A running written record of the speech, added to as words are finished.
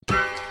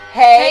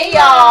Hey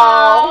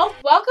y'all!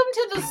 Welcome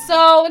to the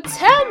So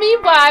Tell Me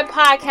Why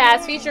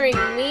podcast featuring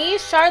me,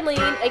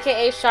 Charlene,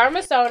 aka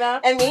Charmasona,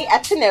 And me,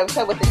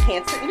 Echinota, with the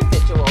Cancer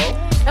Individual.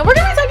 And we're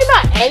gonna be talking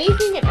about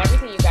anything and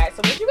everything, you guys.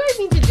 So what you guys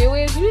need to do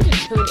is you need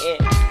to tune in.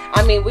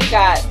 I mean, we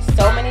got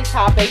so many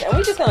topics, and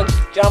we're just gonna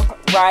jump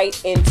right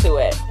into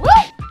it. Woo!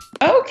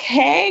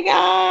 Okay,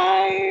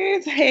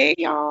 guys. Hey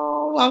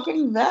y'all.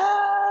 Welcome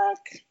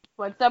back.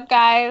 What's up,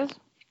 guys?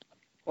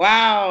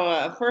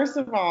 Wow. First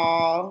of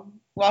all,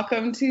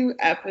 welcome to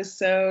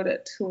episode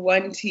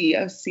 20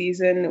 of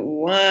season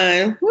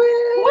 1.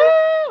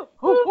 Woo!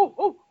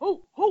 Woo!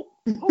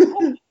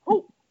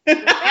 We made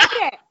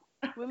it.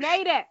 We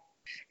made it.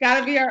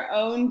 Gotta be our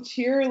own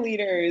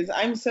cheerleaders.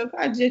 I'm so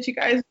glad that you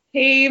guys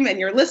came and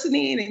you're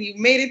listening and you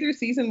made it through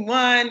season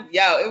 1.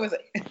 Yo, it was,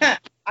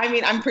 I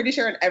mean, I'm pretty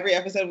sure in every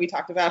episode we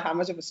talked about how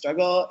much of a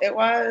struggle it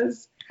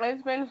was.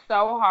 It's been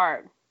so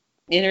hard.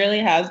 It really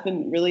has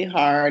been really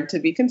hard to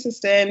be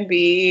consistent,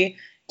 be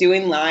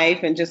doing life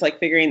and just like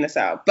figuring this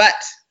out.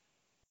 But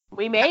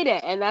we made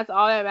it, and that's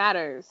all that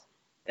matters.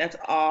 That's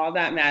all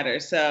that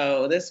matters.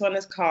 So this one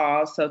is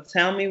called So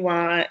Tell Me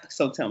Why.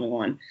 So Tell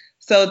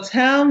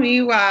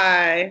Me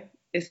Why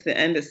it's the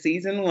end of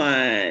season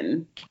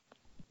 1.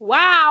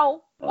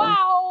 Wow.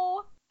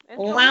 Wow.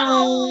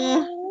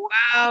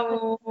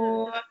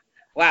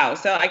 Wow.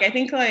 So like I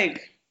think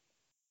like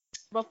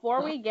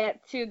before we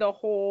get to the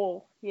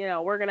whole,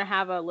 we're gonna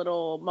have a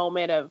little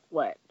moment of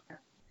what?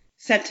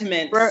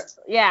 Sentiments.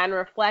 And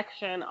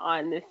reflection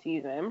on this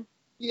season.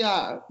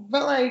 Yeah,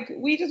 but like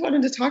we just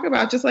wanted to talk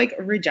about just like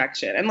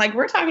rejection, and like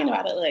we're talking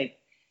about it like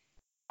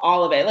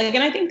all of it, like,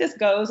 and I think this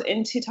goes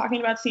into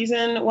talking about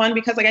season 1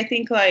 because like I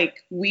think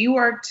like we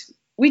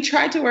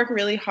tried to work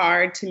really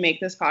hard to make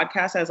this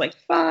podcast as like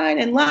fun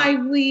and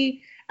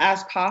lively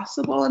as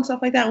possible and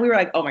stuff like that. And we were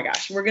like, oh my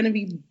gosh, we're gonna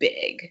be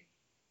big.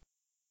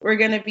 We're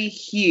going to be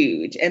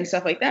huge and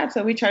stuff like that.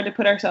 So we tried to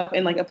put ourselves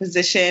in like a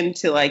position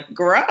to like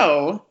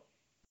grow.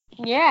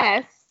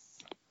 Yes,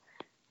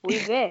 we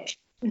did.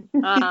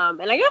 And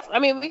I guess,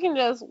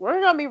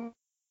 we're going to be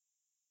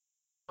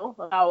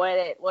about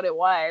what it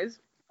was.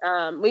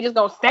 We just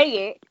going to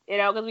say it,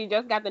 because we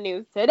just got the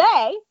news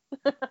today.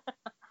 But,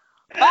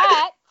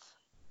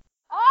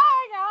 oh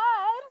my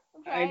God.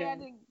 I'm trying not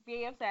to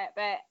be upset,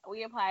 but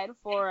we applied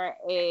for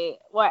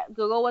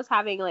Google was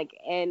having like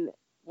an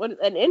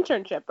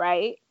internship,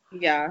 right?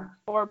 Yeah.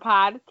 For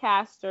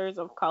podcasters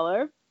of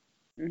color.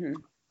 Mm-hmm.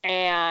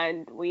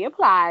 And we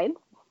applied.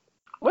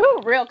 We were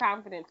real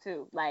confident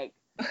too. Like,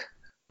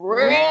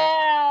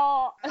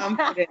 real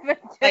confident.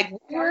 Like,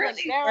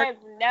 there is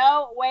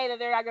no way that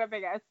they're not going to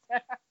pick us.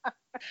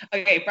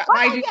 Okay, but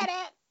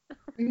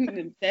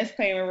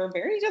disclaimer, we're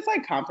very just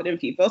like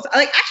confident people. So,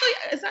 like, actually,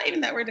 it's not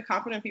even that we're the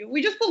confident people.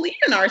 We just believe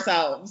in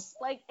ourselves.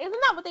 Like, isn't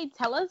that what they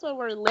tell us when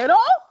we're little?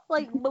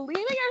 Like, believe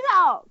in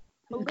yourself.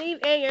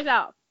 Believe in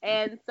yourself.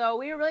 And so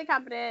we were really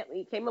confident.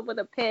 We came up with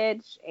a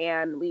pitch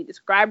and we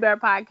described our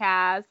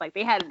podcast. Like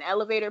they had an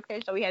elevator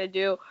pitch that we had to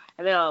do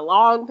and then a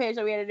long pitch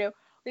that we had to do.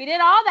 We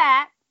did all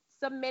that,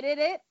 submitted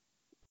it.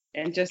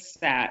 And just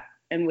sat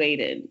and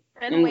waited.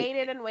 And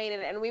waited. And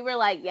we were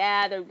like,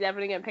 yeah, they're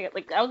definitely going to pick it.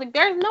 Like, I was like,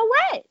 there's no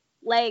way.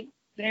 Like,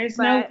 there's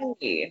no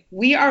way.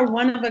 We are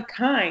one of a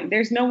kind.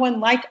 There's no one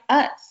like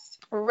us.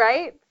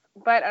 Right.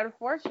 But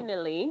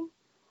unfortunately,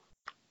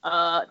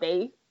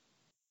 they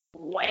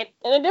went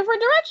in a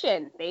different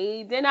direction.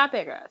 They did not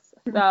pick us.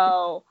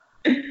 So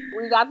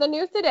we got the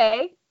news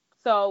today.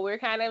 So we're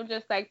kind of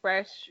just like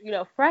fresh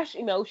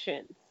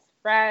emotions.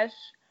 So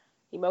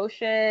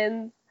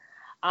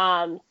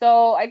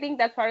I think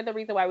that's part of the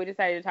reason why we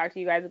decided to talk to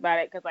you guys about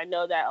it, because I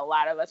know that a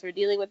lot of us are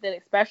dealing with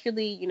it,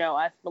 especially,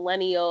 us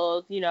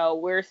millennials.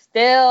 We're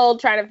still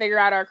trying to figure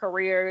out our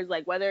careers,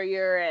 like whether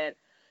you're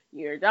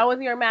done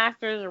with your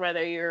master's or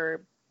whether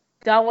you're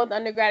done with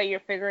undergrad and you're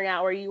figuring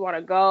out where you want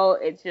to go.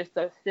 It's just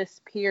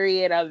this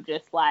period of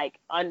just like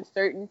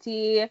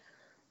uncertainty,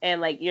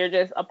 and like you're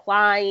just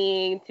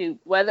applying to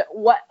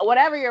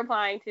whatever you're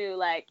applying to,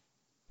 like,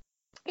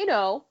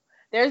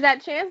 there's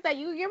that chance that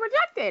you get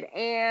rejected,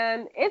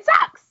 and it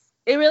sucks.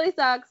 It really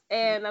sucks,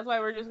 and that's why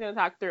we're just gonna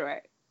talk through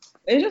it.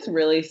 It just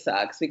really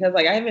sucks because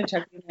like I have been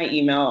checking my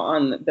email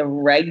on the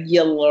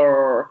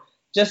regular,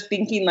 just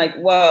thinking like,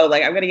 whoa,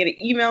 like I'm going to get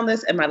an email on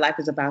this and my life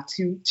is about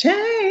to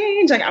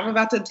change. Like I'm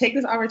about to take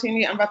this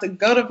opportunity. I'm about to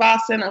go to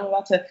Boston. I'm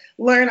about to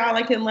learn all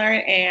I can learn.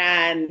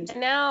 And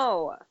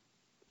no.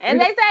 And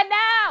they said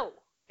no.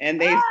 And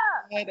they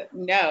said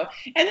no.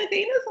 And the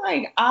thing is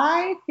like,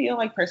 I feel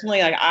like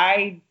personally, like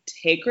I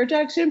take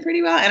rejection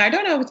pretty well. And I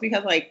don't know if it's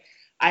because like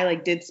I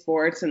like did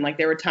sports and like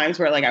there were times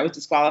where like I was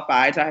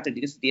disqualified, so I had to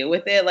just deal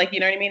with it. Like,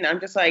 you know what I mean? I'm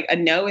just like, a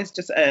no is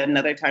just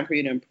another time for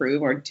you to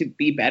improve or to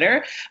be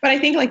better. But I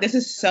think like this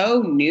is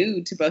so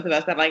new to both of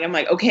us that like I'm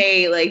like,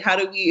 okay, like how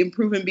do we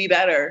improve and be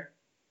better?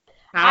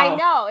 How? I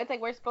know. It's like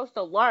we're supposed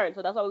to learn,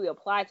 so that's why we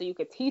applied, so you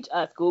could teach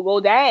us.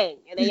 Google, dang.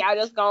 And then y'all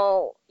just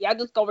gonna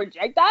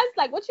reject us?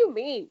 Like, what you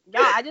mean?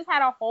 Y'all, I just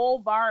had a whole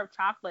bar of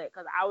chocolate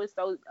because I was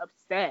so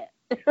upset.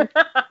 I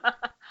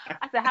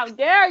said, how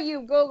dare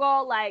you,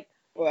 Google? Like,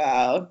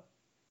 wow.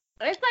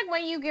 It's like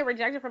when you get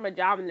rejected from a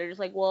job and they're just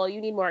like, well,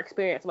 you need more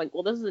experience. I'm like,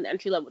 well, this is an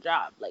entry-level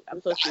job. Like,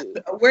 I'm supposed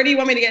to. Where do you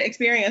want me to get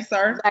experience,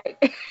 sir?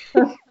 Like,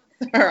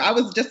 Sir, I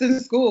was just in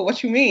school.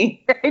 What you mean?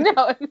 I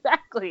know,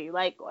 exactly.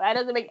 Like, that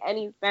doesn't make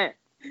any sense.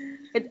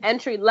 It's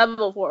entry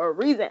level for a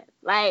reason.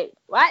 Like,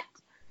 what?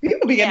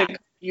 People be getting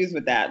confused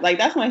with that. Like,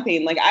 that's my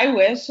thing. Like, I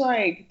wish,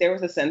 like, there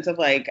was a sense of,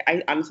 like,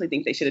 I honestly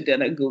think they should have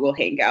done a Google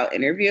Hangout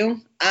interview.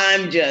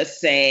 I'm just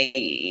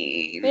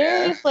saying.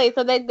 Seriously,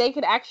 so that they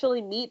could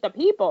actually meet the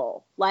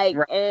people. Like,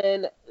 Right.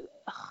 and,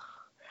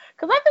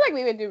 because I feel like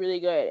we would do really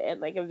good in,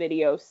 like, a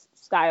video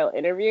style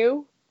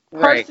interview,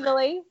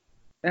 personally. Right.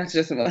 That's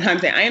just what I'm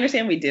saying. I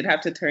understand we did have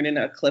to turn in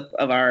a clip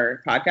of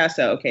our podcast.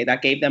 So, okay,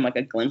 that gave them, like,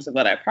 a glimpse of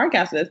what our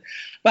podcast is.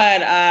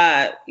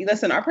 But,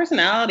 listen, our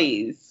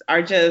personalities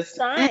are just...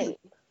 Fine.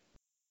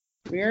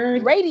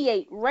 Weird.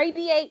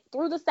 Radiate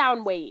through the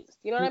sound waves.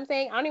 You know what I'm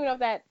saying? I don't even know if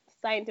that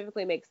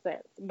scientifically makes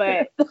sense,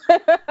 but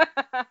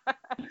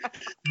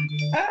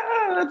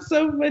that's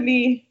so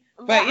funny.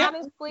 But yeah.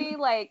 Honestly,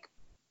 like,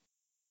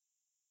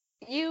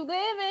 you live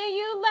and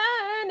you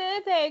learn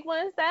to take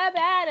one step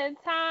at a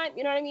time.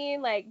 You know what I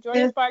mean? Like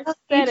Jordan Sparks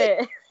said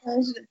it.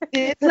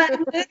 It's like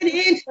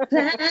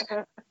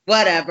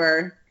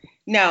whatever.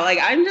 No, like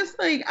I'm just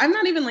like I'm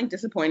not even like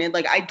disappointed.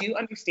 Like I do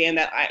understand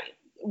that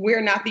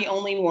we're not the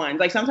only ones.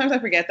 Like sometimes I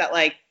forget that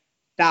like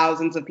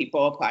thousands of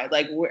people applied.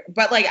 Like,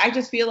 but like I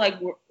just feel like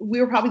we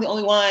were probably the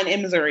only one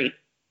in Missouri.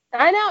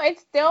 I know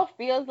it still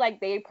feels like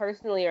they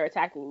personally are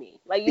attacking me.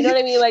 Like you know what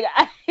I mean? Like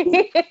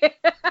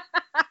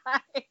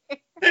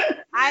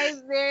I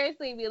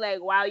seriously be like,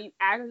 wow, you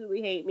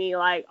actually hate me.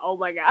 Like, oh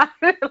my god,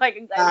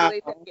 like I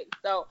really took it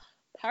so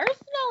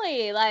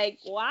personally. Like,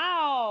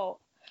 wow.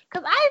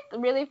 Because I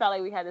really felt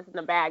like we had this in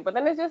the bag. But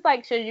then it's just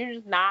like, should you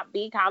just not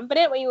be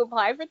confident when you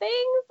apply for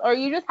things? Or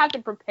you just have to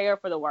prepare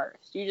for the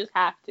worst? You just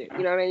have to.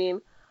 You know what I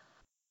mean?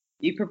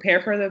 You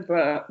prepare for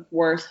the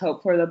worst,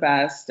 hope for the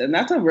best. And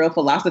that's a real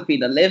philosophy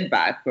to live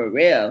by, for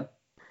real.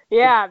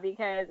 Yeah,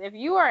 because if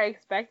you are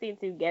expecting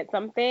to get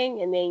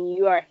something and then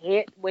you are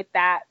hit with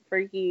that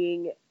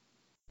freaking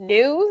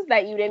news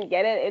that you didn't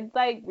get it, it's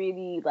like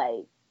really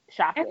like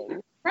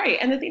shocking. Right.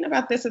 And the thing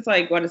about this is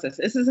like, what is this?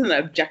 This is an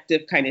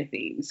objective kind of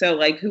thing. So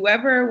like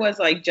whoever was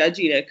like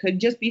judging it could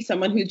just be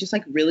someone who just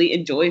like really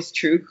enjoys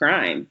true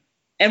crime.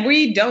 And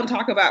we don't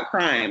talk about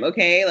crime,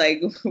 okay?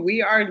 Like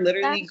we are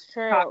literally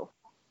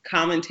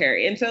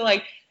commentary. And so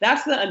like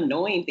that's the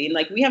annoying thing.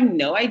 Like we have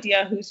no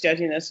idea who's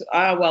judging us.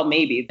 Well,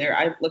 maybe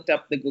I looked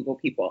up the Google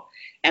people.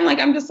 And like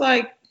I'm just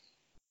like,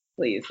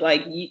 please,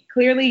 like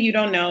clearly you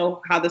don't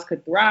know how this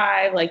could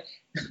thrive. Like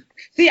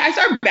see, I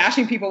start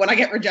bashing people when I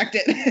get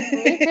rejected.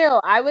 Me too.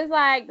 I was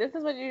like, this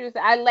is what you just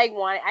I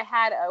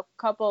had a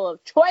couple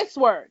of choice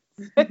words.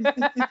 But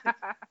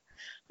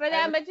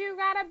you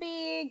gotta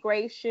be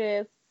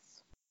gracious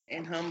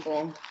and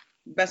humble.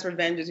 Best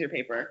revenge is your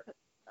paper.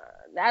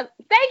 Thank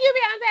you,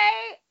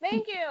 Beyonce.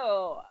 Thank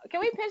you. Can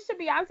we pitch to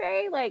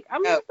Beyonce? Like,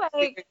 I'm just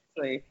like.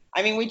 Seriously.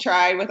 I mean, we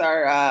tried with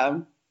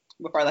our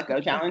Let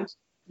Go challenge.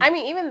 I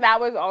mean, even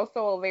that was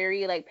also a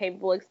very like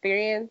painful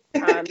experience.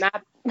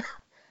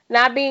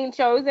 Not being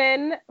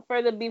chosen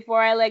for the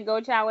Before I Let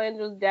Go challenge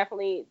was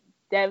definitely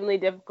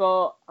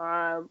difficult.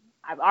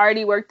 I've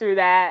already worked through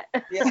that.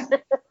 Yeah.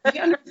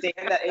 You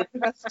understand that it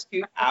took us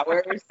 2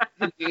 hours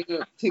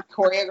to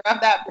choreograph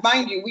that.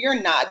 Mind you, we are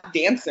not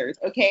dancers,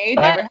 okay?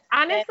 But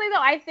honestly,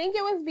 though, I think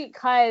it was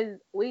because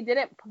we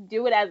didn't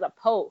do it as a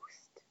post.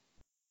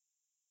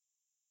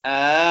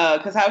 Oh,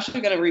 because how is she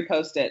going to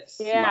repost it?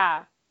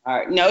 Yeah. All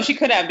right. No, she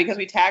could have because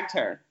we tagged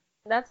her.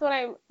 That's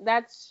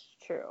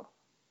true.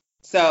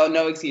 So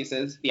no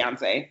excuses,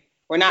 Beyonce.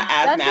 We're not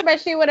as mad.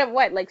 But she would have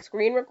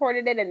screen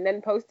recorded it and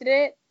then posted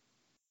it?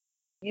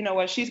 You know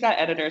what? She's got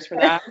editors for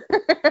that.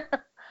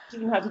 She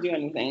doesn't have to do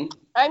anything.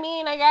 I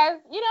mean, I guess,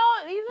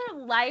 these are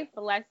life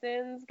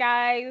lessons,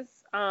 guys.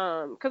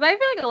 Because I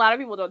feel like a lot of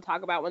people don't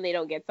talk about when they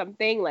don't get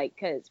something, like,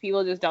 because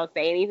people just don't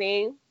say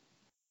anything.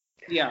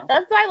 Yeah.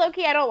 That's why,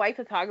 low-key, I don't like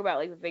to talk about,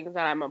 like, the things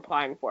that I'm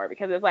applying for.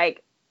 Because it's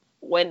like,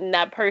 when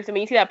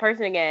you see that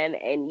person again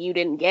and you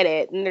didn't get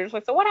it, and they're just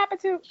like, so what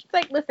happened to? It's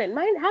like, listen,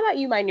 how about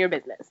you mind your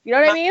business? You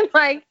know what I mean?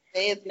 Like,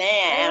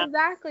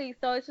 exactly.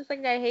 So it's just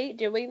like I hate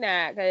doing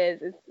that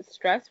because it's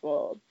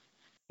stressful.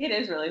 It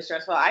is really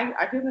stressful.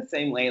 I feel the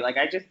same way. Like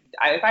if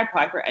I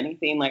apply for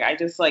anything, like I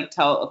just like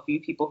tell a few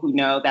people who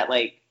know that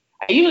like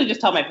I usually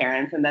just tell my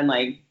parents and then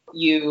like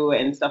you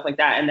and stuff like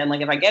that. And then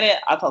like if I get it,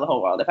 I'll tell the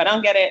whole world. If I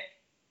don't get it,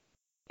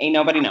 ain't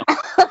nobody know.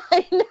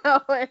 I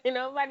know, ain't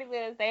nobody's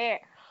gonna say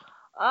it.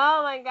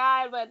 Oh my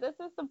god! But this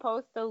is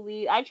supposed to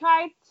lead. I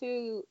tried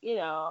to,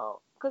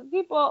 because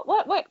people,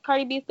 what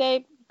Cardi B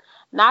said.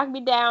 Knock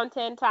me down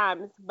 10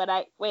 times,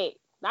 knock me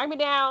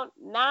down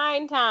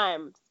 9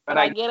 times, but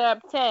I get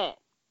up 10.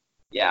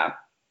 Yeah.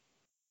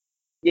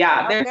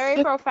 Yeah. That's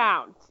very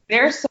profound.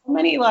 There's so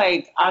many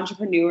like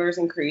entrepreneurs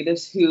and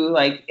creatives who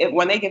like,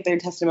 when they give their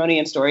testimony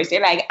and stories, they're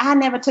like, I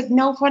never took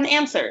no for an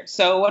answer.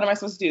 So what am I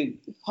supposed to do?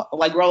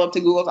 Like roll up to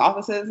Google's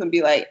offices and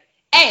be like,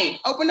 hey,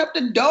 open up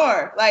the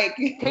door. Like,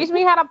 teach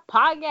me how to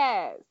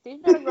podcast.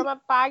 Teach me how to grow my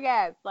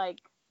podcast. Like,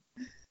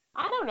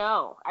 I don't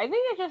know. I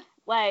think it's just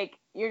like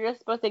you're just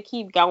supposed to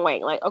keep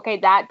going. Like, okay,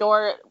 that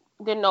door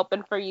didn't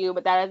open for you,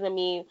 but that doesn't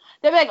mean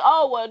they're like,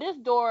 oh well, this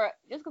door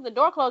just because the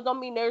door closed don't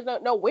mean there's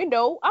no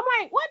window. I'm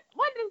like, what?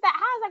 What is that?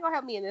 How is that gonna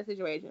help me in this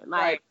situation?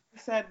 Like, right. I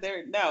said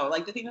there. No,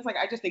 like the thing is, like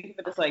I just think of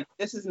it as like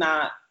this is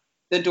not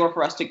the door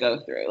for us to go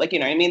through. Like, you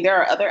know what I mean? There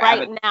are other right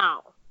avenues.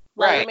 now.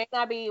 Like, Right. it may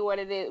not be what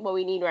it is, what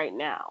we need right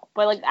now.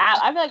 But like,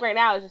 I feel like right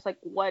now it's just like,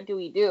 what do?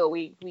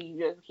 We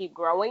just keep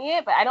growing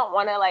it. But I don't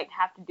want to like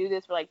have to do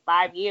this for like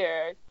 5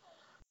 years,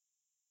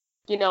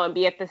 you know, and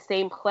be at the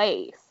same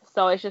place.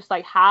 So it's just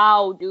like,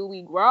 how do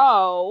we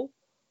grow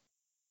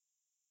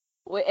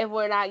if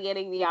we're not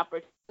getting the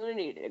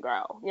opportunity to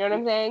grow? You know what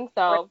I'm saying?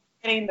 So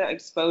Getting the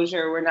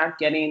exposure, we're not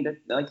getting the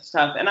like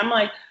stuff. And I'm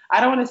like,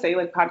 I don't want to say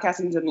like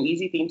podcasting is an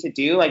easy thing to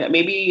do. Like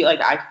maybe like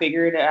I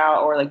figured it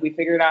out or like we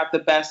figured out the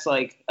best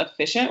like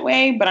efficient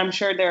way, but I'm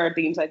sure there are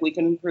things like we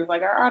can improve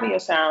like our audio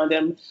sound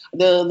and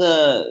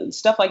the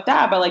stuff like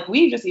that. But like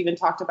we just even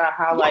talked about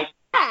how like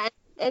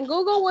and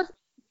Google was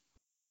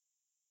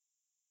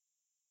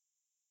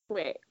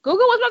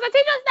supposed to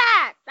teach us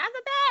that. That's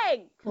the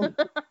thing.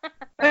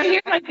 But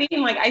here's my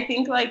thing, like I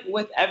think like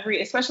with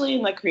every, especially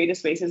in like creative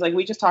spaces, like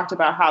we just talked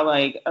about how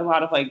like a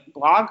lot of like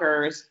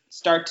bloggers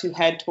start to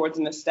head towards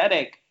an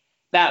aesthetic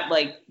that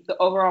like the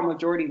overall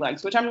majority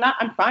likes, which I'm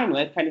fine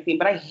with kind of thing,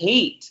 but I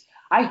hate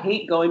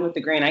going with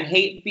the grain. I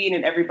hate being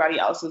in everybody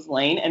else's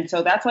lane. And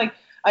so that's like,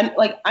 I'm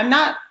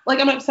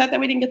upset that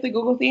we didn't get the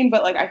Google theme,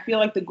 but like I feel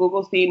like the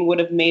Google theme would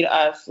have made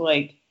us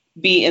like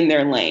be in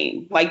their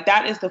lane. Like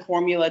that is the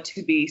formula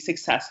to be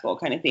successful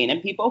kind of thing.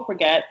 And people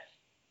forget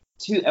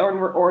to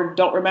or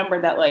don't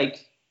remember that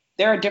like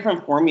there are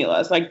different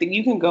formulas like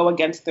you can go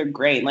against their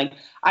grain. Like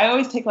I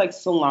always take like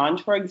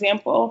Solange for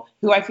example,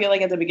 who I feel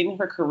like at the beginning of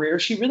her career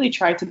she really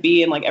tried to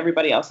be in like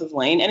everybody else's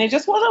lane and it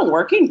just wasn't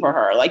working for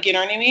her, like, you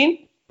know what I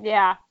mean?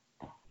 Yeah,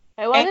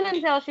 it wasn't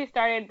until she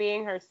started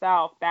being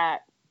herself that,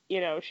 you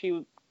know,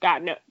 she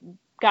got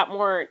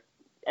more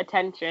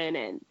attention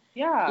and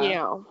Yeah, you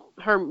know,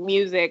 her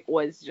music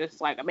was just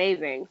like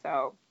amazing.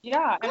 So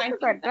yeah, and I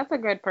think that's a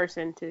good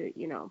person to,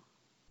 you know,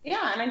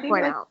 yeah, and I think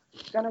point like out.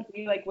 it's gonna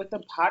be like with the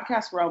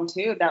podcast realm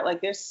too, that like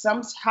there's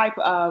some type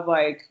of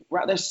like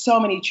there's so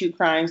many true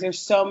crimes, there's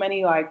so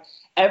many like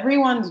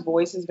everyone's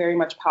voice is very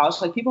much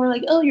polished. Like people are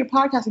like, oh, your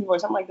podcasting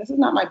voice. I'm like, this is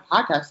not my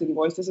podcasting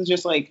voice. This is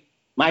just like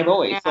my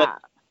voice. Yeah.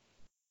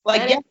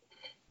 Like yeah,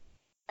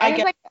 I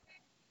get. Like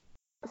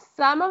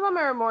some of them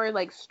are more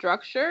like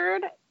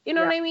structured. You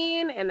know Yeah. what I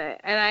mean? And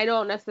I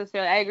don't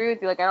necessarily. I agree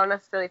with you. Like I don't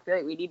necessarily feel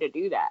like we need to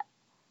do that.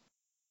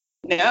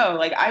 No,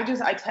 like I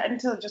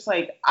tend to just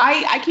like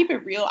I keep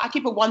it real. I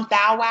keep it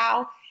 1,000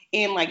 wow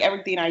in like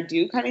everything I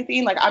do kind of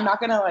thing. Like I'm not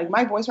gonna like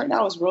my voice right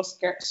now is real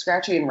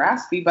scratchy and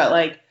raspy, but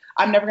like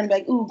I'm never gonna be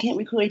like, ooh, can't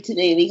record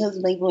today because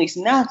of my voice.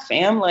 Nah,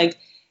 fam, like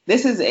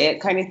this is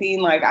it kind of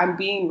thing. Like I'm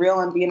being real,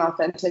 I'm being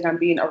authentic, I'm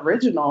being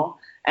original,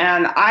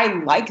 and I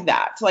like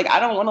that. So like I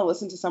don't want to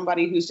listen to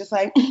somebody who's just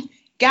like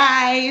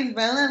guys,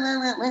 blah, blah,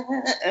 blah,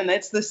 blah, and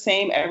it's the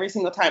same every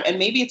single time. And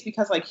maybe it's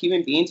because like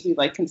human beings we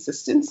like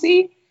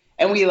consistency.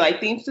 And we like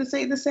things to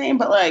say the same,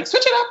 but like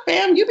switch it up,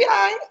 fam. You be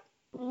high.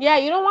 Yeah,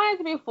 you don't want it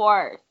to be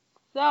forced.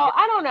 So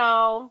I don't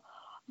know.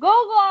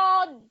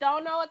 Google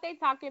don't know what they're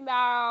talking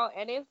about,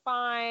 and it's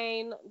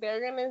fine.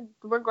 They're gonna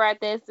regret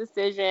this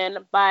decision,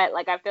 but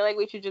like I feel like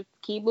we should just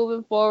keep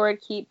moving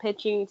forward, keep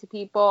pitching to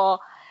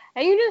people,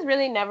 and you just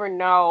really never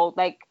know.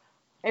 Like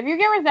if you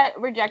get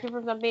rejected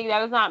from something, that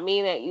does not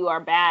mean that you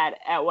are bad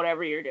at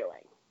whatever you're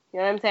doing. You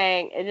know what I'm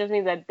saying? It just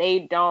means that they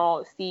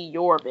don't see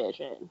your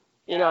vision.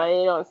 You know,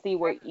 they don't see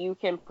what you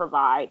can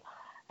provide.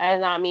 That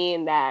does not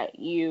mean that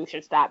you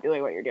should stop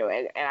doing what you're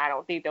doing. And I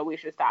don't think that we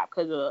should stop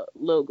because of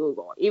little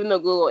Google. Even though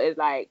Google is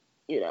like,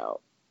 you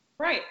know.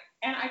 Right.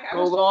 And I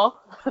Google,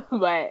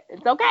 but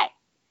it's okay.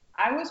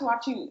 I was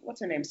watching, what's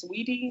her name?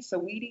 Saweetie?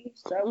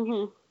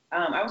 Mm-hmm.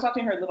 I was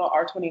watching her little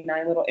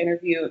R29 little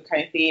interview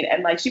kind of thing.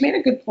 And like, she made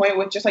a good point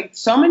with just like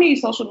so many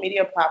social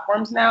media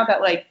platforms now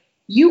that like,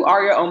 you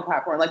are your own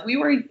platform. Like we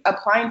were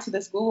applying to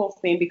this Google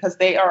thing because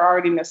they are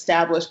already an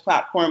established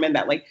platform and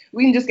that like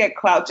we can just get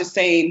clout just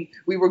saying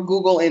we were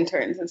Google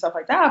interns and stuff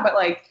like that. But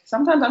like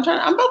sometimes I'm trying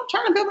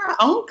to build my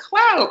own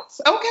clout.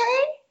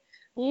 Okay.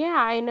 Yeah,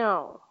 I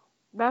know.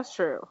 That's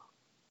true.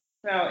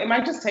 So it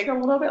might just take a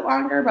little bit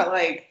longer, but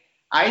like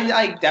I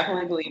like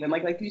definitely believe in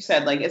like you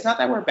said, like it's not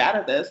that we're bad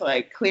at this.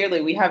 Like clearly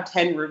we have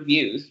 10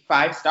 reviews,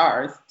 5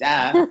 stars.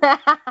 Duh.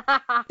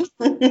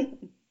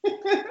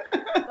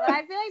 But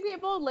I feel like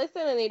people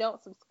listen and they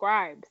don't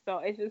subscribe. So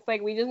it's just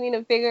like we just need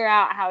to figure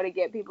out how to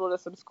get people to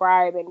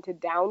subscribe and to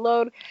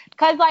download.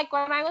 Because like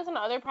when I listen to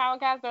other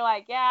podcasts, they're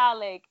like, yeah,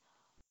 like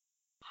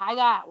I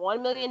got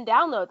 1 million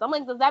downloads. I'm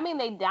like, does that mean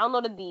they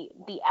downloaded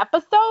the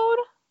episode?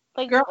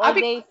 Like, girl, or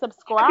they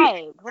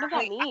subscribed? What does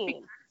that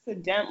mean?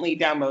 Accidentally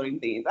downloading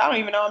these. I don't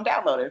even know I'm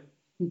downloaded.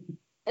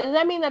 Does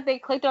that mean that they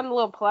clicked on the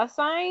little plus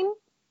sign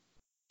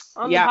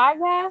on the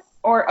podcast?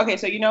 Or okay,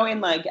 so you know in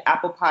like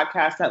Apple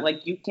Podcasts that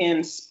like you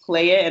can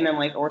play it and then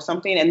like or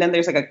something, and then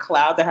there's like a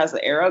cloud that has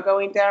the arrow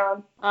going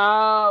down.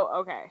 Oh,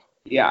 okay.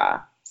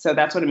 Yeah. So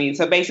that's what it means.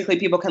 So basically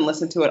people can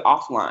listen to it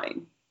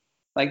offline.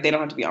 Like they don't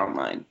have to be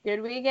online.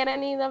 Did we get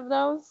any of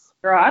those?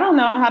 Girl, I don't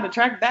know how to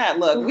track that.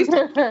 Look, we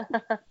still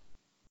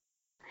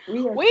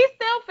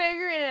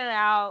figuring it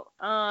out.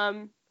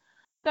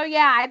 So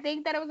yeah, I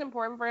think that it was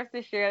important for us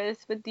to share this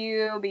with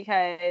you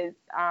because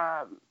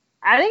I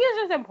think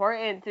it's just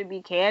important to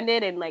be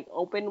candid and like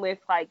open with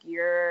like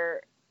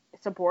your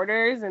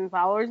supporters and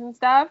followers and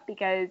stuff,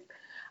 because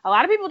a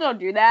lot of people don't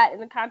do that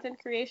in the content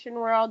creation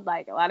world.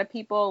 Like a lot of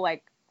people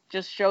like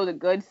just show the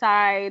good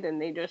side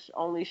and they just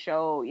only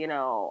show, you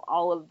know,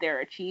 all of their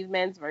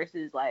achievements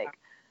versus like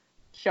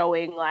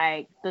showing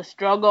like the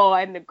struggle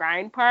and the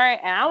grind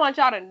part. And I want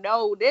y'all to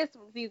know this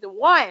from season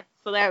 1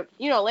 so that,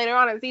 you know, later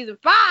on in season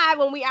 5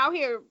 when we out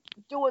here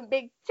doing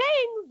big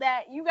things,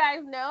 that you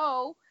guys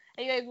know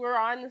and you guys were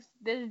on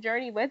this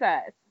journey with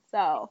us.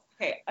 So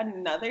okay,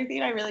 another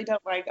thing I really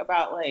don't like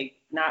about like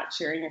not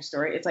sharing your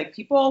story, it's like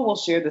people will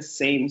share the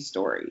same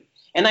story.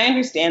 And I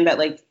understand that,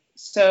 like,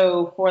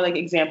 so for like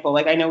example,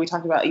 like I know we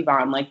talked about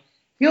Yvonne, like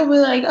people will be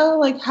like, oh,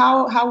 like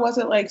how was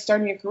it like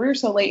starting your career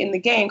so late in the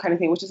game kind of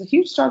thing, which is a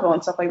huge struggle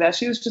and stuff like that.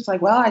 She was just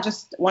like, well, I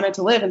just wanted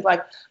to live. And it's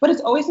like, but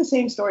it's always the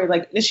same story.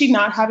 Like, is she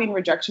not having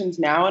rejections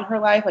now in her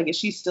life? Like, is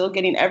she still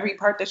getting every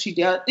part that she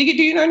does? Do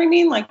you know what I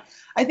mean? Like,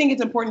 I think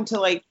it's important to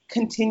like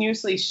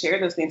continuously share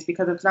those things,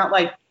 because it's not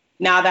like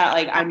now that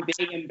like I'm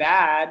big and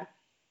bad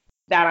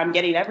that I'm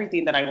getting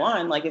everything that I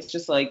want. Like, it's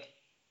just like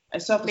I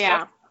still have to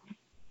yeah.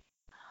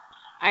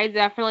 I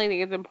definitely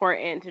think it's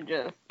important to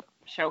just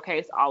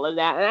showcase all of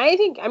that. And I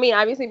think, I mean,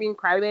 obviously being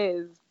private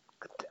is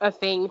a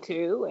thing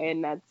too,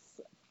 and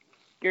that's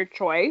your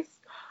choice.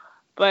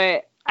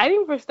 But I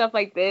think for stuff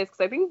like this,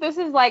 because I think this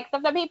is like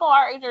stuff that people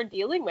our age are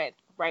dealing with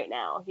right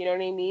now. You know what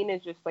I mean?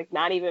 It's just like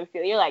not even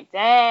feel. You're like,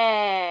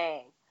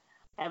 dang,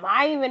 am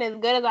I even as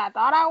good as I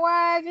thought I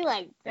was? You're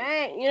like,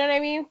 dang, you know what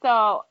I mean?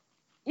 So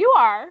you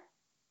are.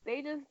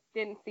 They just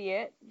didn't see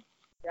it.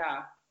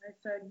 Yeah. I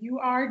said, you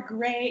are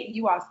great.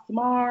 You are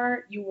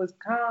smart. You was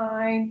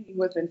kind. You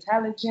was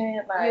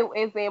intelligent. Like, you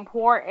is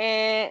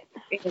important.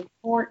 It's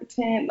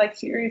important. Like,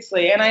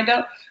 seriously. And I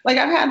don't, like,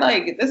 I've had,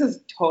 like, this is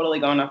totally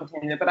going off a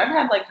tangent, but I've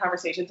had, like,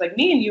 conversations, like,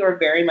 me and you are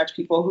very much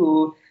people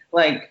who,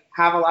 like,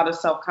 have a lot of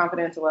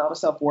self-confidence, a lot of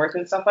self-worth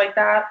and stuff like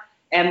that.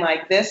 And,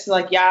 like, this,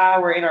 like, yeah,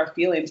 we're in our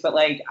feelings, but,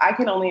 like, I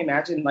can only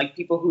imagine, like,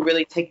 people who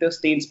really take those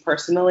things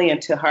personally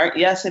and to heart.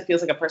 Yes, it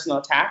feels like a personal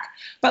attack,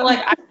 but, like,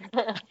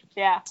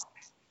 yeah.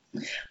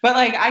 But,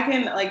 like, I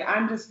can, like,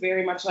 I'm just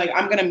very much, like,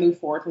 I'm going to move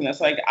forward from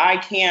this. Like, I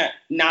can't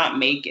not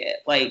make it.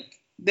 Like,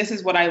 this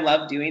is what I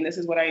love doing. This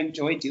is what I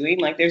enjoy doing.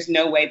 Like, there's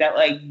no way that,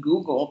 like,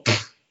 Google,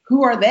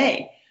 who are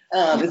they?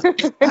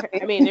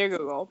 I mean, they're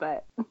Google,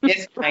 but.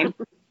 It's fine.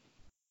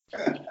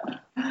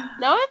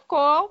 No, it's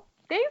cool.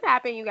 Things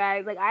happen, you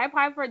guys. Like, I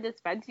applied for this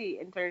Fenty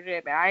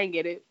internship, and I didn't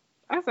get it.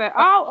 I said,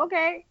 oh,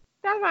 okay.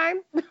 That's fine.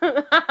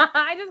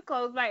 I just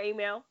closed my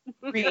email.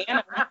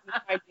 Rihanna has no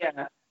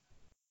idea.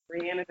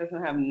 Rihanna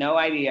doesn't have no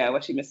idea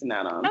what she's missing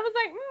out on. I was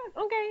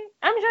like, okay.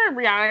 I'm sure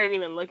Rihanna didn't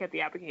even look at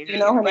the application. You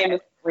know her name is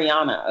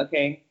Rihanna,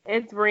 okay?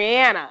 It's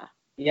Rihanna.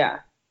 Yeah,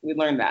 we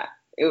learned that.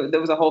 There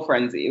was a whole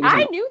frenzy.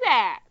 I knew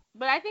that,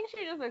 but I think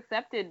she just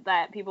accepted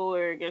that people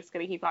were just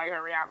going to keep calling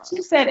her Rihanna.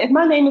 She said, if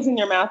my name is in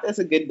your mouth, it's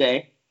a good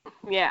day.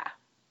 Yeah.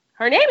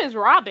 Her name is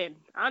Robin,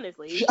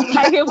 honestly.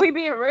 Like, if we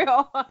being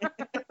real.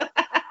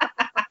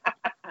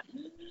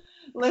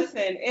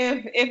 Listen,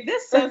 if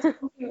this says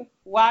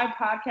why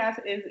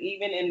podcast is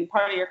even in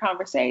part of your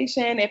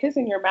conversation, if it's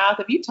in your mouth,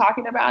 if you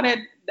talking about it,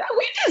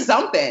 we did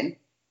something.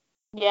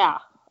 Yeah.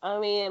 I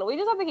mean, we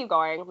just have to keep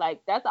going.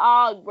 Like, that's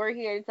all we're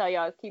here to tell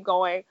y'all is keep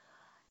going.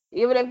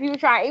 Even if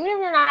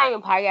you're not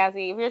even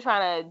podcasting, if you're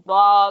trying to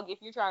blog, if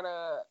you're trying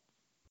to,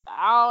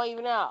 I don't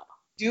even know.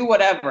 Do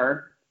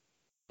whatever.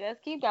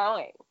 Just keep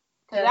going.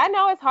 Because I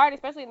know it's hard,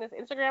 especially in this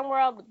Instagram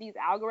world with these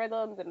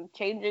algorithms and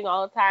changing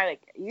all the time.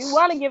 Like, you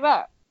want to give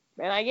up.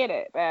 And I get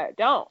it, but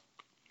don't.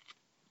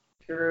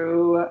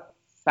 True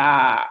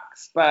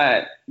facts.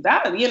 But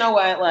that, you know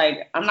what?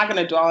 Like, I'm not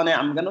gonna dwell on it.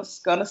 I'm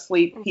gonna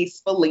sleep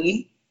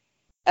peacefully,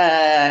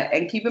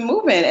 and keep it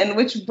moving. And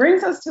which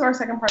brings us to our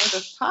second part of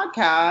this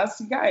podcast,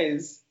 you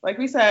guys. Like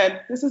we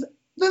said, this is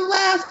the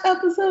last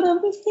episode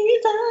of the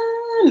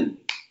season.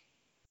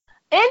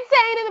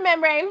 Insane in the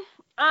membrane.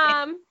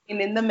 And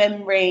in the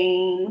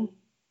membrane.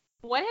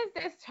 What has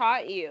this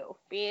taught you,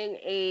 being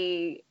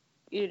a,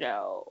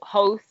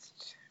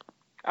 host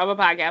of a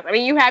podcast? I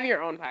mean, you have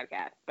your own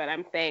podcast, but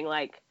I'm saying,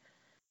 like,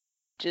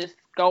 just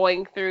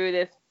going through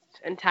this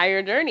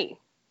entire journey.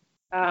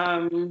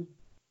 One,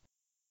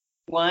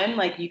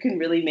 like, you can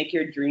really make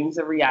your dreams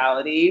a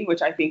reality,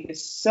 which I think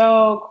is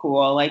so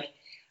cool. Like,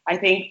 I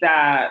think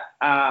that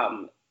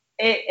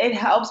it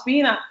helps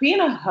being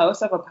a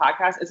host of a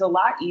podcast is a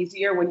lot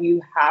easier when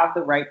you have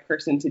the right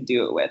person to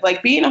do it with.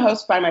 Like, being a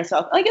host by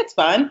myself, like, it's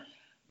fun,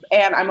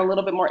 and I'm a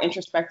little bit more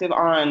introspective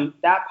on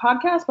that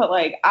podcast, but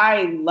like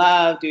I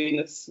love doing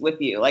this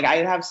with you. Like I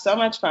have so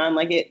much fun.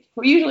 Like it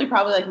usually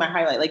probably like my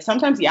highlight. Like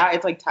sometimes, yeah,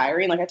 it's like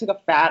tiring. Like I took a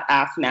fat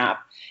ass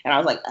nap and I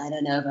was like, I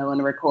don't know if I want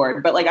to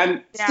record, but like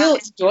I'm still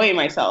enjoying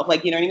myself.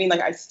 Like, you know what I mean?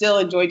 Like I still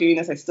enjoy doing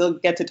this. I still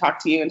get to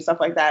talk to you and stuff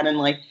like that. And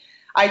like,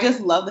 I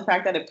just love the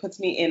fact that it puts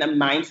me in a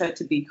mindset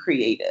to be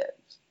creative.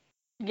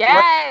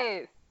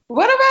 Yes.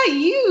 What about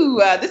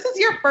you? This is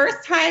your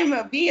first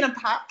time being a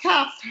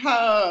podcast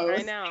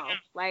host. I know.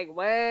 Like,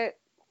 what? I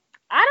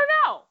don't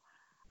know.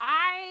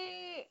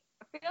 I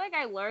feel like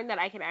I learned that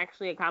I can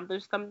actually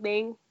accomplish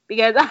something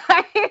because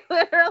I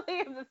literally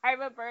am the type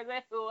of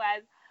person who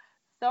has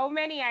so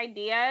many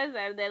ideas,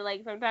 and then,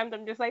 like, sometimes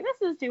I'm just like,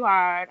 this is too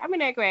hard. I'm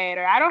gonna quit,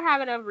 or I don't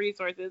have enough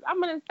resources.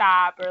 I'm gonna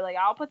stop, or, like,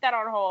 I'll put that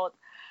on hold.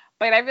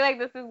 But I feel like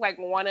this is, like,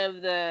 one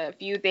of the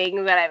few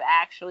things that I've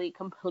actually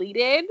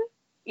completed.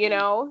 You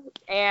know,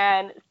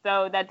 and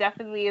so that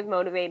definitely is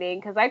motivating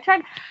because like for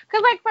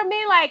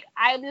me, like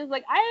I'm just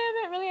like I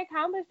haven't really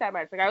accomplished that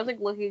much. Like I was like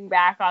looking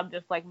back on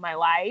just like my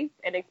life,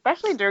 and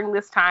especially during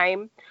this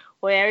time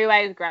when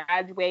everybody's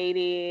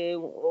graduating,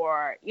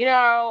 or you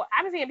know,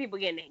 I'm seeing people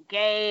getting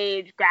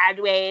engaged,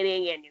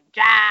 graduating, getting new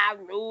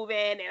jobs, moving,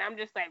 and I'm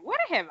just like,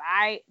 what have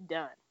I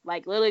done?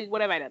 Like literally,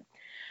 what have I done?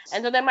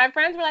 And so then my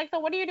friends were like, so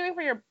what are you doing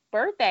for your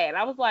birthday? And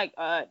I was like,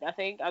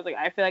 nothing. I was like,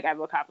 I feel like I've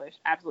accomplished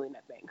absolutely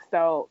nothing.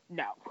 So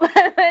no. And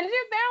they're like,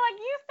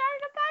 you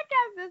started a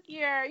podcast this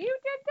year. You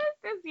did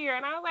this year.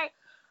 And I was like,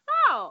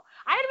 oh,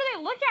 I didn't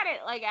really look at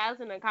it like as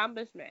an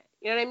accomplishment.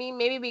 You know what I mean?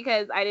 Maybe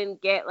because I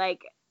didn't get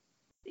like,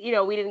 you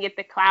know, we didn't get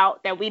the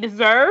clout that we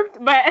deserved.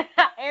 But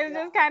it was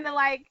just kind of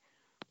like,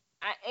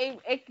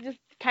 it just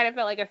kind of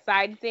felt like a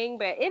side thing,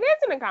 but it is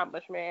an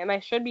accomplishment, and I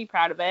should be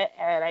proud of it,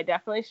 and I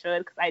definitely should,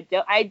 because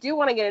I do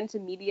want to get into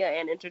media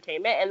and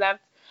entertainment, and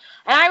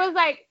I was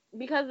like,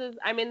 because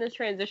I'm in this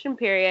transition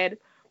period,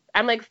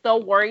 I'm like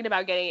still worried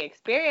about getting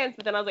experience,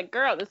 but then I was like,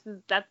 girl,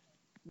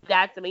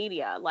 that's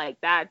media, like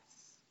that's,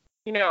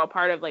 you know, a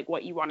part of like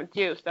what you want to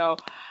do, so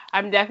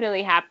I'm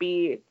definitely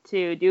happy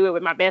to do it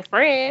with my best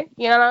friend,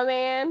 you know what I'm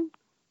saying?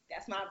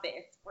 That's my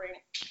best friend.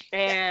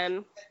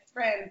 And best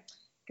friend.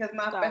 Because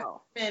my best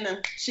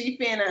friend, she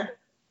finna.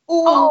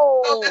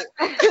 Oh.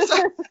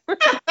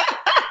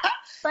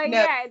 But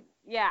no.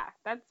 yeah,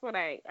 that's what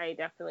I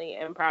definitely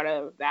am proud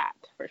of that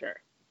for sure.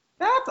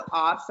 That's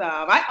awesome.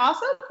 I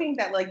also think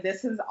that like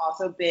this has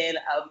also been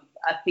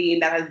a theme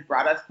that has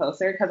brought us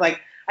closer because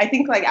like I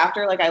think like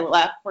after like I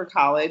left for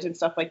college and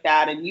stuff like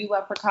that, and you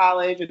left for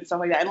college and stuff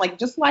like that, and like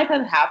just life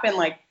has happened.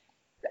 Like,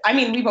 I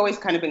mean, we've always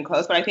kind of been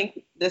close, but I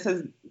think this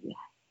has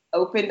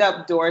opened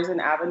up doors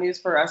and avenues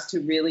for us to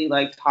really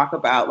like talk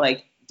about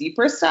like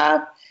deeper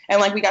stuff,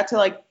 and like we got to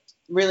like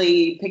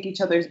really pick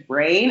each other's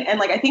brain, and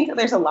like I think that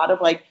there's a lot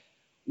of like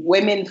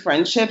women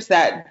friendships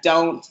that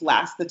don't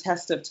last the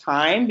test of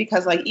time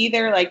because like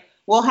either like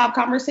we'll have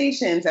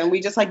conversations and we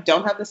just like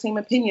don't have the same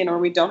opinion or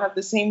we don't have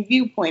the same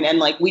viewpoint and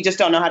like we just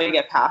don't know how to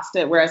get past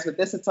it, whereas with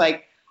this it's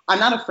like I'm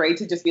not afraid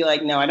to just be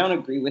like, no, I don't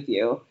agree with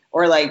you,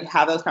 or like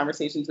have those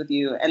conversations with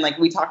you, and like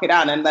we talk it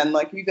out, and then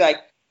like we'd be like,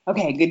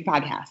 okay, good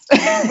podcast.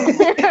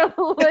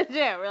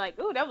 Legit. We're like,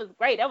 ooh, that was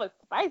great. That was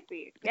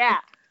spicy. Yeah.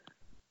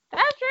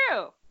 That's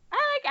true.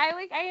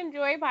 I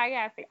enjoy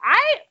podcasting.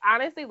 I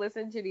honestly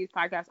listen to these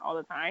podcasts all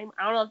the time.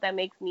 I don't know if that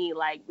makes me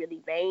like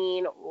really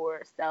vain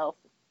or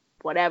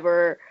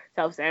self-centered.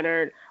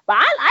 But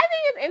I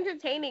think it's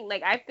entertaining.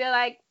 Like I feel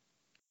like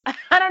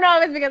I don't know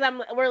if it's because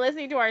we're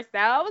listening to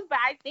ourselves, but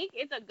I think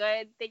it's a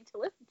good thing to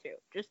listen to.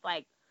 Just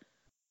like,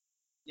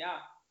 yeah.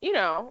 You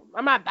know,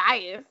 I'm not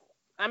biased.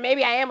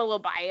 Maybe I am a little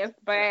biased,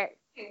 but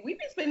we've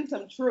been spitting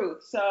some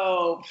truth,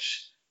 so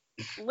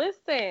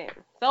listen.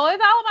 So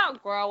it's all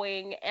about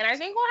growing, and I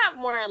think we'll have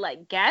more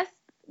like guests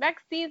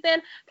next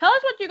season. Tell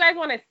us what you guys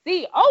want to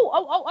see.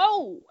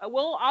 Oh!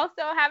 We'll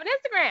also have an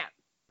Instagram.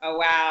 Oh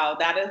wow,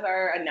 that is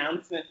our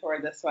announcement for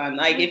this one.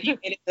 Like if you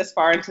made it this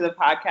far into the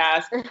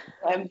podcast,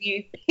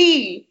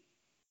 MVP.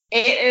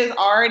 It is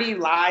already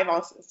live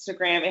on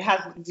Instagram. It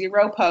has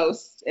 0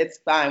 posts. It's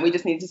fine. We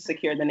just need to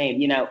secure the name.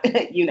 You know.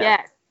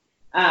 Yes.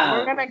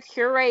 We're going to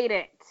curate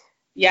it.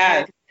 Yeah.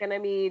 It's going to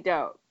be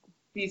dope.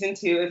 Season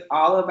 2 is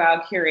all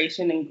about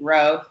curation and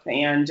growth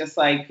and just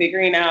like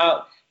figuring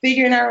our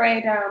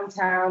way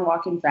downtown,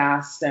 walking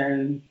fast,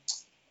 and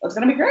it's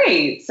going to be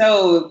great.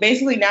 So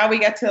basically now we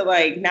get to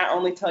like not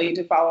only tell you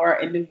to follow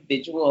our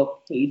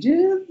individual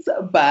pages,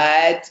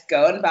 but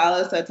go and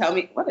follow. So tell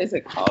me, what is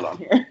it called on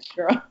here,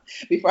 girl,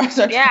 before I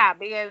start? Yeah,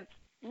 because,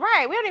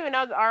 right, we don't even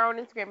know our own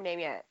Instagram name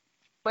yet,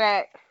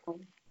 but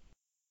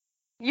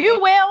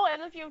you will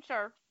in the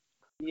future.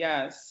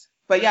 Yes.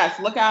 But yes,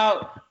 look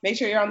out. Make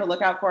sure you're on the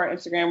lookout for our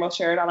Instagram. We'll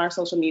share it on our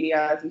social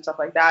medias and stuff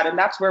like that. And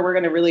that's where we're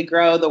going to really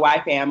grow the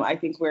Y fam. I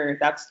think we're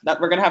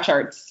going to have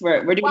shirts.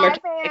 We're doing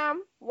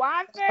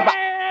Y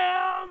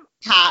fam.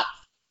 Hats,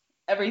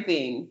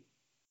 everything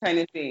kind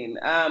of thing.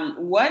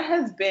 What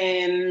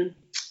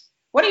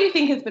do you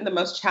think has been the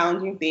most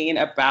challenging thing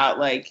about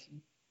like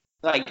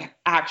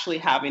actually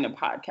having a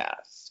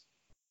podcast?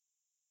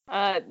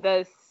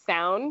 The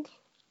sound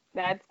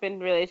That's been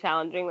really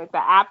challenging. Like the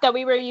app that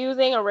we were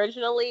using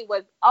originally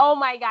was, oh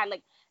my God,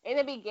 like in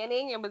the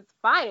beginning it was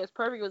fine. It was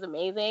perfect. It was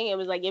amazing. It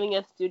was like giving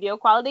us studio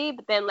quality.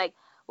 But then like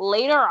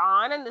later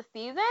on in the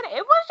season,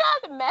 it was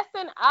just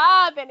messing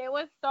up and it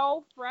was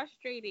so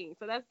frustrating.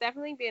 So that's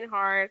definitely been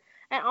hard.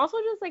 And also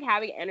just like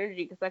having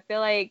energy because I feel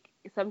like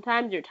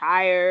sometimes you're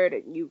tired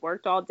and you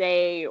worked all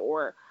day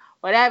or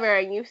whatever,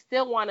 and you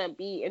still want to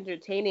be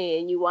entertaining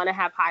and you want to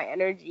have high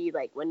energy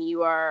like when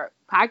you are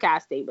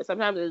podcasting, but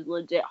sometimes it's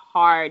legit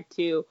hard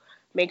to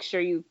make sure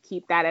you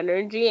keep that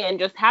energy and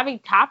just having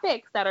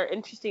topics that are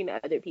interesting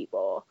to other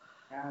people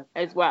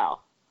as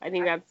well. I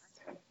think that's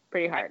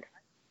pretty hard.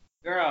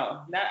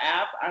 Girl, that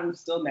app, I'm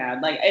still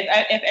mad. Like,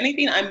 if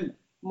anything, I'm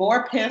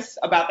more pissed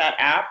about that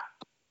app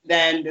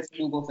than this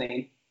Google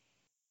thing.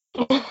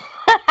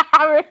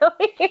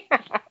 Really?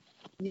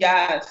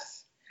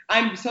 Yes.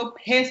 I'm so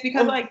pissed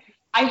because, like,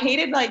 I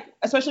hated, like,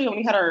 especially when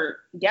we had our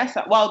guests.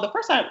 Well,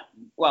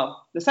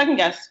 the second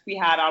guest we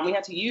had on, we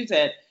had to use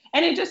it.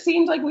 And it just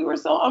seemed like we were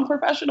so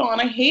unprofessional. And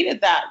I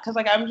hated that because,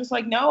 like, I'm just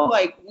like, no,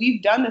 like,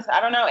 we've done this.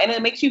 I don't know. And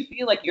it makes you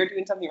feel like you're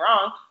doing something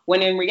wrong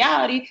when in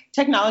reality,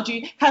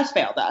 technology has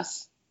failed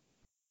us.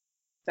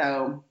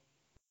 So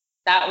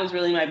that was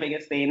really my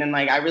biggest thing. And,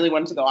 like, I really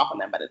wanted to go off on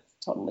them, but it's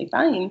totally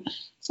fine.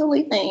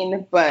 Totally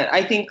fine. But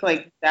I think,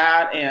 like,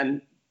 that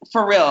and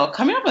for real,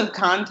 coming up with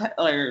content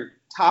or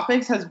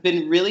topics has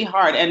been really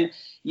hard. And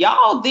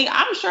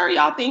I'm sure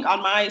y'all think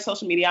on my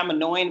social media I'm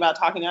annoying about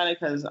talking on it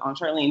because on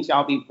Charlene's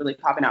y'all be really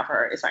popping out for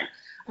her. It's fine.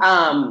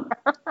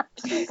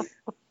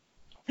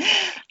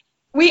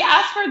 We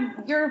asked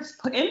for your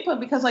input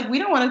because like we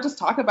don't want to just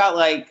talk about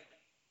like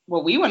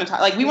what we want to talk.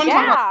 Like we want to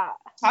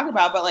talk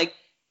about, but like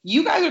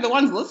you guys are the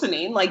ones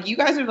listening. Like you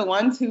guys are the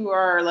ones who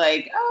are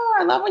like, oh,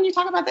 I love when you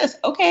talk about this.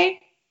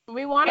 Okay.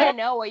 We want to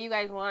know what you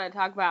guys want to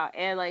talk about,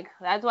 and like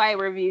that's why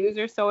reviews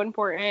are so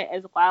important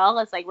as well.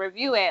 Let's like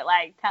review it,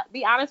 like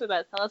be honest with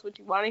us. Tell us what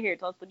you want to hear.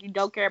 Tell us what you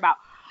don't care about.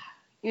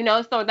 You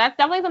know, so that's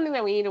definitely something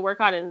that we need to work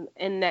on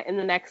in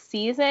the next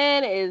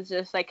season is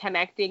just like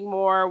connecting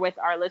more with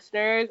our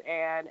listeners,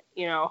 and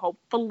you know,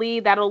 hopefully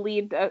that'll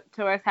lead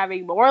to us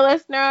having more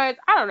listeners.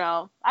 I don't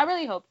know. I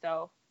really hope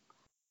so.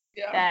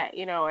 Yeah. That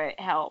you know it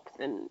helps,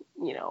 and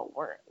you know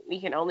we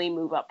can only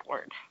move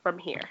upward from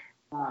here.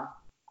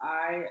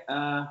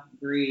 I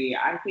agree.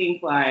 I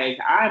think like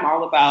I'm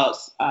all about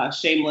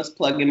shameless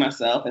plugging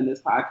myself in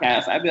this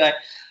podcast. I'd be like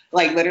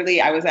literally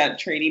I was at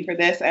training for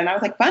this and I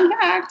was like, fun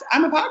fact,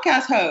 I'm a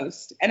podcast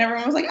host. And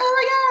everyone was like,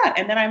 oh my God.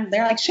 And then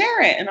they're like,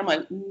 share it. And I'm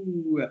like,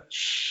 ooh,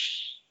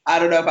 I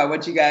don't know if I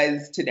want you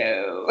guys to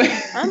know.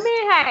 I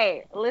mean,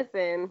 hey,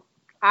 listen,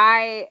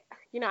 I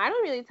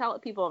don't really tell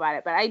people about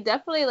it, but I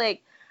definitely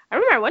like, I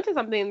remember I went to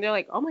something and they're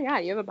like, oh my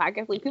God, you have a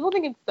podcast. Like people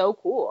think it's so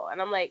cool.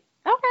 And I'm like,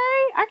 okay,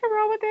 I can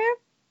roll with it.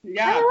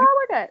 Yeah. I can roll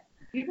with it.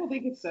 People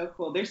think it's so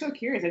cool. They're so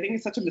curious. I think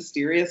it's such a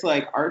mysterious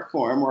like art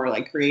form or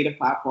like creative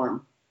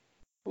platform.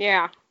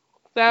 Yeah.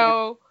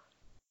 So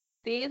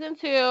season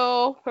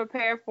 2,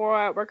 prepare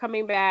for it. We're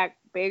coming back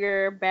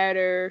bigger,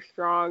 better,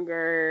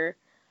 stronger.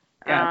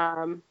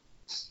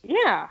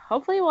 Yeah.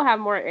 Hopefully we'll have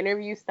more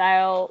interview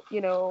style,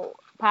 you know,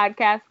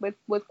 podcasts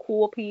with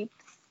cool peeps.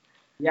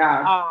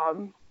 Yeah.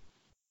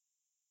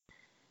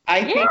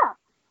 I think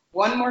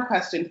one more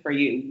question for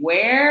you.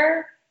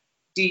 Where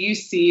do you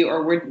see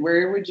or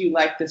where would you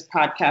like this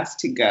podcast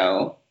to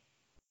go?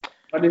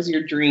 What is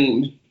your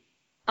dream?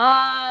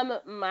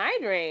 My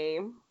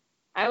dream,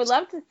 I would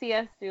love to see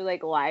us do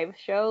like live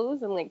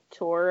shows and like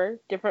tour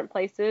different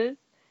places.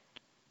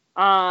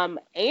 And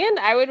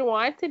I would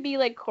want to be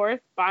like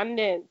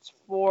correspondents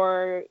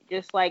for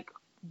just like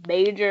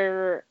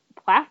major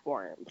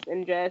platforms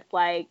and just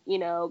like, you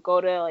know, go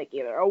to like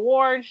either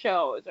award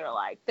shows or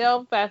like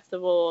film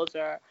festivals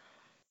or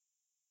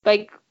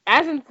like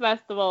Essence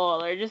Festival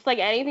or just like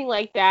anything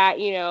like that.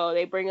 You know,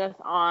 they bring us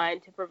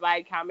on to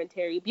provide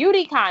commentary.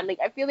 BeautyCon, like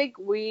I feel like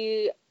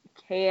we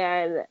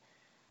can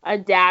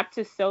adapt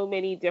to so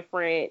many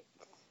different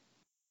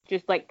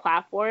just like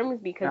platforms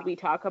because we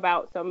talk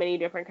about so many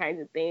different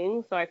kinds of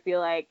things. So I feel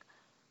like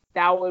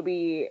that would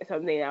be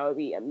something that would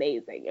be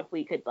amazing if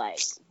we could like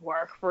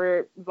work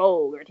for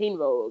Vogue or Teen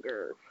Vogue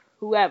or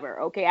whoever,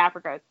 OK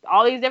Africa,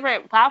 all these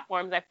different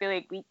platforms. I feel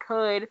like we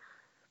could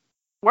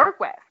work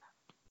with.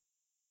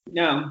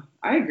 No,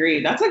 I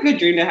agree. That's a good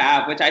dream to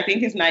have, which I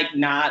think is like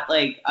not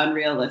like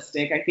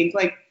unrealistic. I think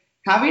like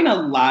having a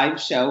live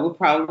show would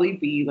probably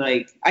be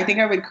like, I think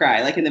I would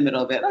cry like in the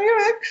middle of it. Like,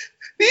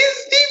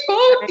 these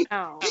people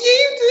came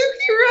to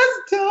hear us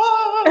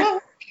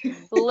talk.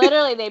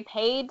 Literally, they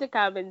paid to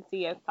come and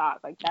see us talk.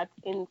 Like that's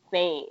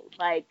insane.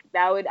 Like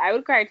I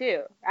would cry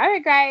too. I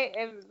would cry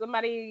if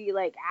somebody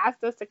like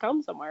asked us to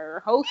come somewhere or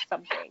host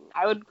something.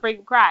 I would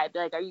freaking cry. I'd be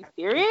like, are you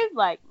serious?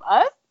 Like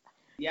us?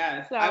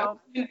 Yes, so,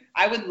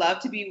 I would love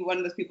to be one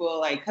of those people,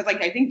 like, because,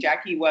 like, I think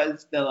Jackie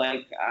was the,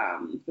 like,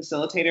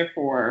 facilitator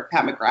for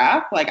Pat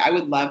McGrath. Like, I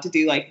would love to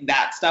do, like,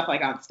 that stuff,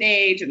 like, on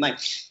stage, and, like,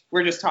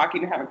 we're just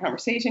talking and having a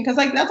conversation, because,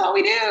 like, that's all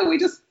we do. We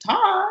just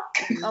talk.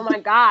 Oh, my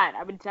God,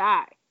 I would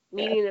die.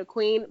 Meeting the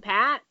Queen,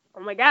 Pat,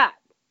 oh, my God.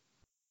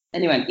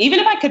 Anyway, even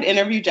if I could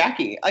interview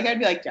Jackie, like I'd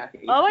be like,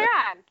 Jackie. Oh my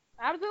God.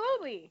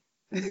 Absolutely.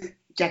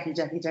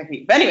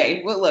 Jackie. But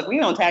anyway, well, look, we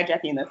don't tag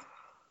Jackie in this.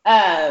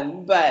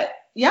 But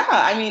yeah,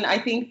 I mean, I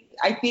think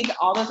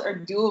all those are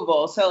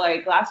doable. So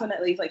like, last but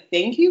not least, like,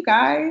 thank you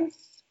guys.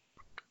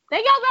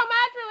 Thank y'all so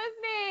much for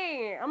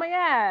listening. Oh my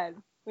God.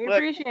 We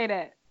appreciate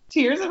it.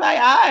 Tears in my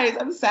eyes.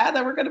 I'm sad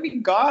that we're going to be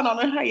gone on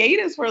a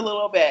hiatus for a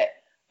little bit.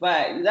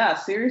 But yeah,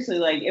 seriously,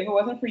 like, if it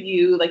wasn't for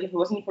you, like, if it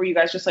wasn't for you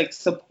guys just like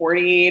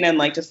supporting and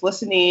like just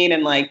listening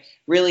and like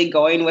really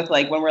going with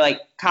like when we're like,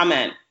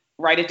 comment,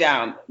 write it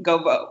down, go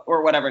vote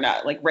or whatever,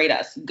 not like rate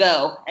us,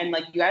 go. And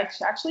like, you guys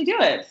should actually do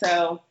it.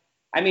 So,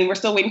 I mean, we're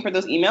still waiting for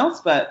those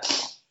emails, but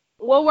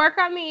we'll work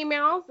on the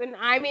emails. And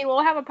I mean,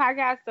 we'll have a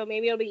podcast, so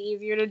maybe it'll be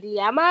easier to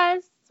DM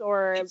us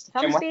or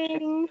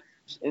something.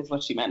 Is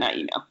what she meant, not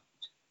email.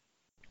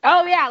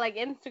 Oh yeah, like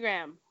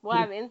Instagram. We'll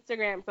have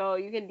Instagram, so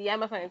you can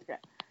DM us on Instagram.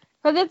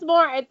 Because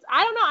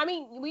I don't know. I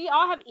mean, we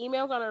all have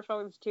emails on our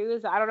phones too,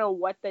 so I don't know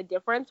what the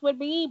difference would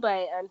be,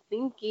 but I'm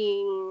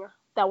thinking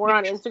that we're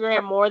on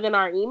Instagram more than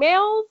our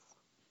emails.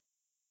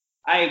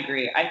 I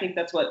agree. I think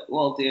that's what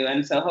we'll do.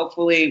 And so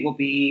hopefully we'll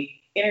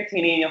be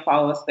entertaining. You'll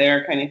follow us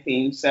there kind of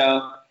thing.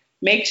 So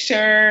make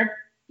sure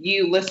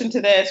you listen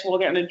to this. We're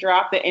going to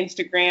drop the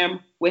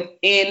Instagram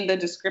within the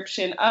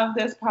description of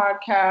this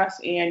podcast.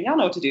 And y'all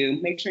know what to do.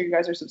 Make sure you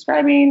guys are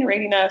subscribing,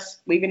 rating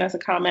us, leaving us a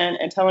comment,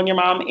 and telling your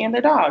mom and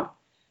their dog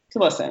to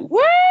listen. Woo!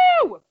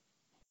 All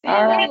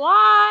right.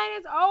 Line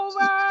is over.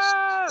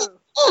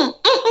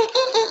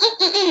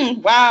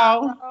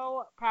 Wow.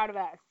 So proud of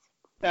us.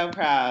 So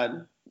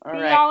proud. All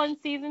right. See y'all in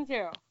season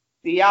 2.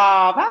 See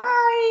y'all.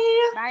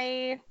 Bye.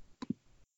 Bye.